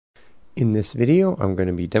In this video, I'm going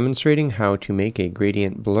to be demonstrating how to make a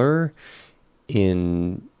gradient blur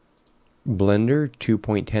in Blender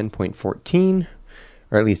 2.10.14,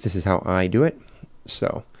 or at least this is how I do it.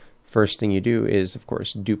 So, first thing you do is, of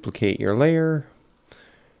course, duplicate your layer.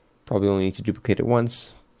 Probably only need to duplicate it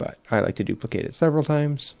once, but I like to duplicate it several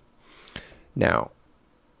times. Now,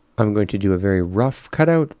 I'm going to do a very rough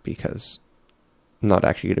cutout because I'm not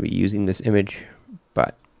actually going to be using this image,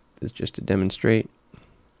 but it's just to demonstrate.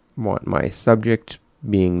 Want my subject,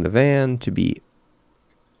 being the van, to be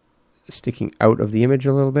sticking out of the image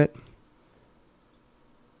a little bit.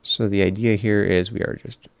 So the idea here is we are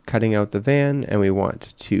just cutting out the van, and we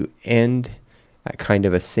want to end at kind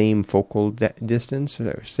of a same focal distance,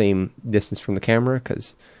 or same distance from the camera,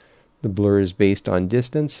 because the blur is based on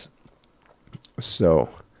distance. So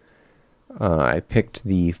I picked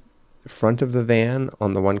the front of the van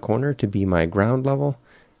on the one corner to be my ground level,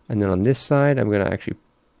 and then on this side I'm going to actually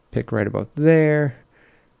pick right about there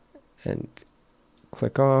and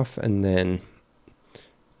click off, and then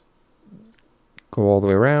go all the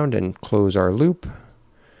way around and close our loop.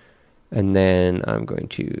 And then I'm going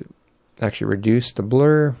to actually reduce the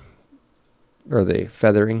blur, or the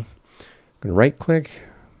feathering. I'm going to right click,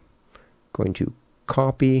 going to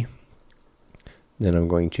copy, then I'm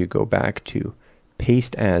going to go back to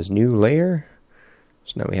paste as new layer.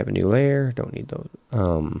 So now we have a new layer, don't need those.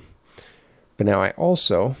 But now I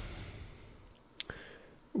also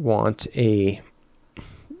want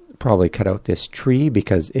probably cut out this tree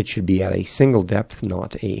because it should be at a single depth,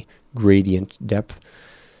 not a gradient depth.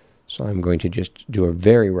 So I'm going to just do a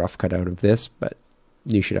very rough cutout of this, but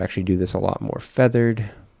you should actually do this a lot more feathered.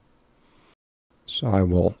 So I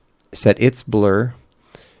will set its blur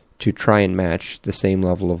to try and match the same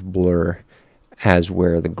level of blur as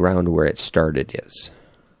where the ground where it started is.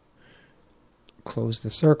 Close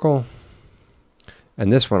the circle.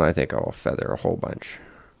 And this one I think I'll feather a whole bunch.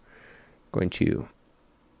 Going to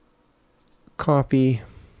copy,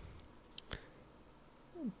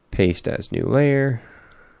 paste as new layer,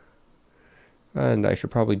 and I should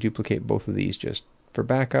probably duplicate both of these just for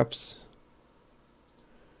backups.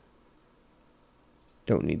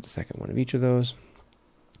 Don't need the second one of each of those.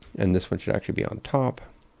 And this one should actually be on top.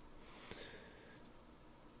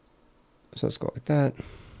 So let's go like that.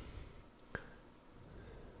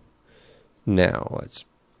 Now let's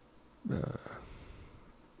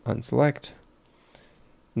unselect.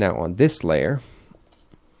 Now on this layer,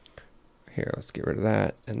 here, let's get rid of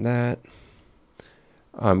that and that.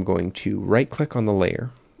 I'm going to right click on the layer,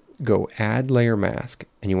 go add layer mask,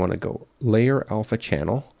 and you want to go layer alpha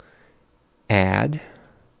channel, add,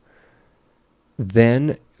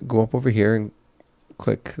 then go up over here and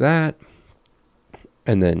click that,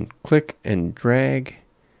 and then click and drag,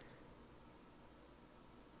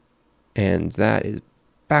 and that is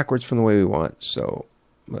backwards from the way we want. So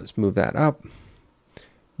let's move that up,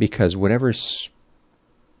 because whatever's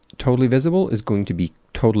totally visible is going to be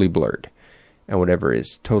totally blurred, and whatever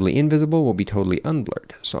is totally invisible will be totally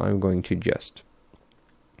unblurred. So I'm going to just,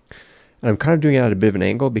 and I'm kind of doing it at a bit of an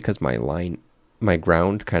angle because my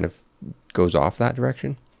ground kind of goes off that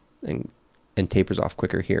direction and tapers off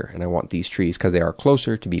quicker here, and I want these trees, because they are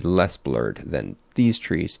closer, to be less blurred than these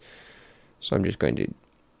trees. So I'm just going to,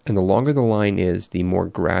 and the longer the line is, the more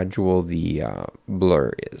gradual the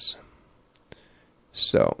blur is.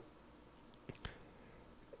 So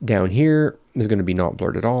down here is going to be not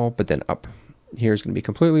blurred at all, but then up here is going to be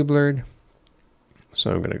completely blurred.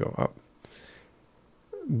 So I'm going to go up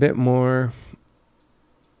a bit more.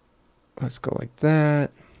 Let's go like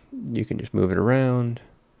that. You can just move it around.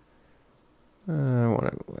 I want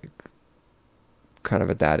to like kind of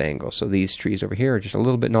at that angle. So these trees over here are just a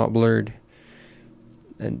little bit not blurred,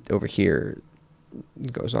 and over here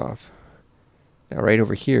it goes off. Now right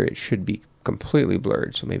over here it should be completely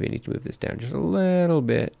blurred, so maybe I need to move this down just a little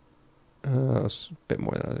bit. It's a bit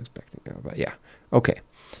more than I was expecting, but yeah. Okay,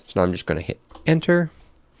 so now I'm just going to hit enter,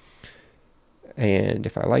 and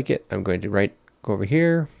if I like it, I'm going to go over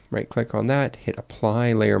here, right click on that, hit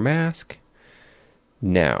apply layer mask.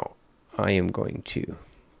 Now I am going to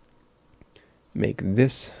make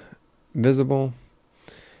this visible,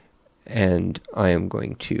 and I am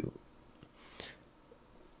going to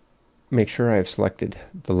make sure I've selected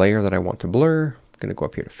the layer that I want to blur. I'm going to go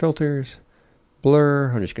up here to filters,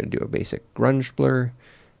 blur. I'm just going to do a basic grunge blur,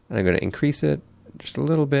 and I'm going to increase it just a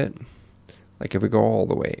little bit. Like if we go all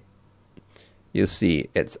the way, you'll see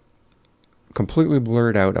it's completely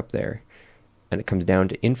blurred out up there, and it comes down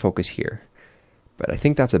to in focus here. But I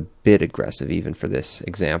think that's a bit aggressive even for this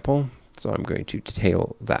example, so I'm going to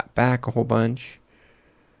tail that back a whole bunch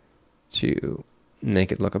to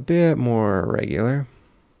make it look a bit more regular.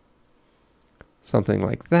 Something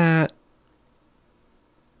like that.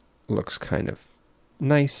 Looks kind of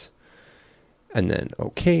nice. And then,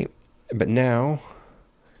 okay. But now,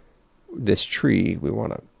 this tree, we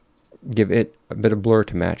want to give it a bit of blur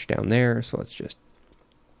to match down there. So let's just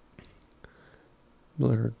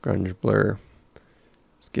blur, grunge blur.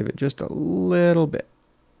 Let's give it just a little bit.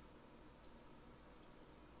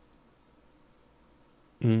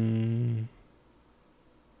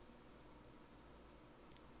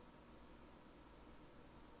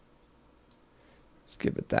 Let's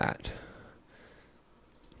give it that.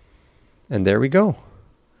 And there we go.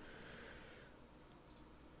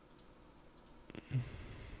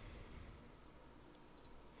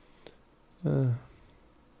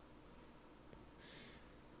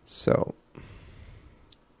 So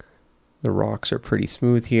the rocks are pretty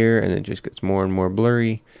smooth here, and it just gets more and more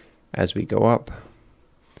blurry as we go up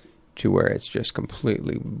to where it's just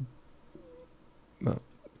completely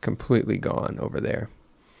gone over there.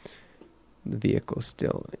 The vehicle's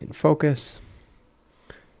still in focus,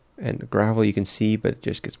 and the gravel you can see, but it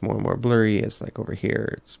just gets more and more blurry. It's like over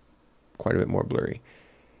here, it's quite a bit more blurry.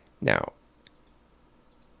 Now,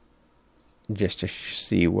 just to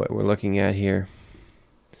see what we're looking at here.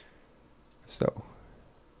 So,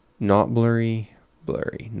 not blurry,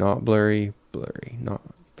 blurry, not blurry, blurry, not.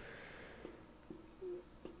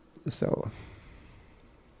 So,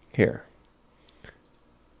 here.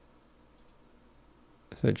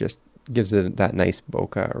 So it just gives it that nice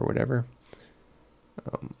bokeh or whatever.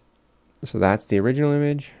 So that's the original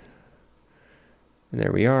image. And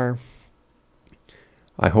there we are.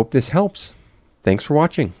 I hope this helps. Thanks for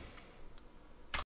watching.